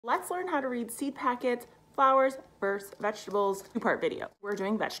Let's learn how to read seed packets, flowers versus vegetables. Two-part video. We're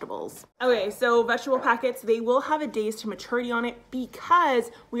doing vegetables. Okay, so vegetable packets, they will have a days to maturity on it because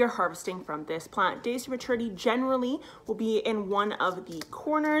we are harvesting from this plant. Days to maturity generally will be in one of the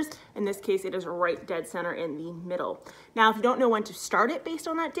corners. In this case, it is right dead center in the middle. Now, if you don't know when to start it based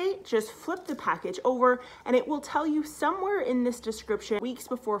on that date, just flip the package over and it will tell you somewhere in this description, weeks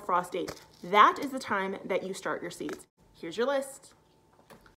before frost date. That is the time that you start your seeds. Here's your list.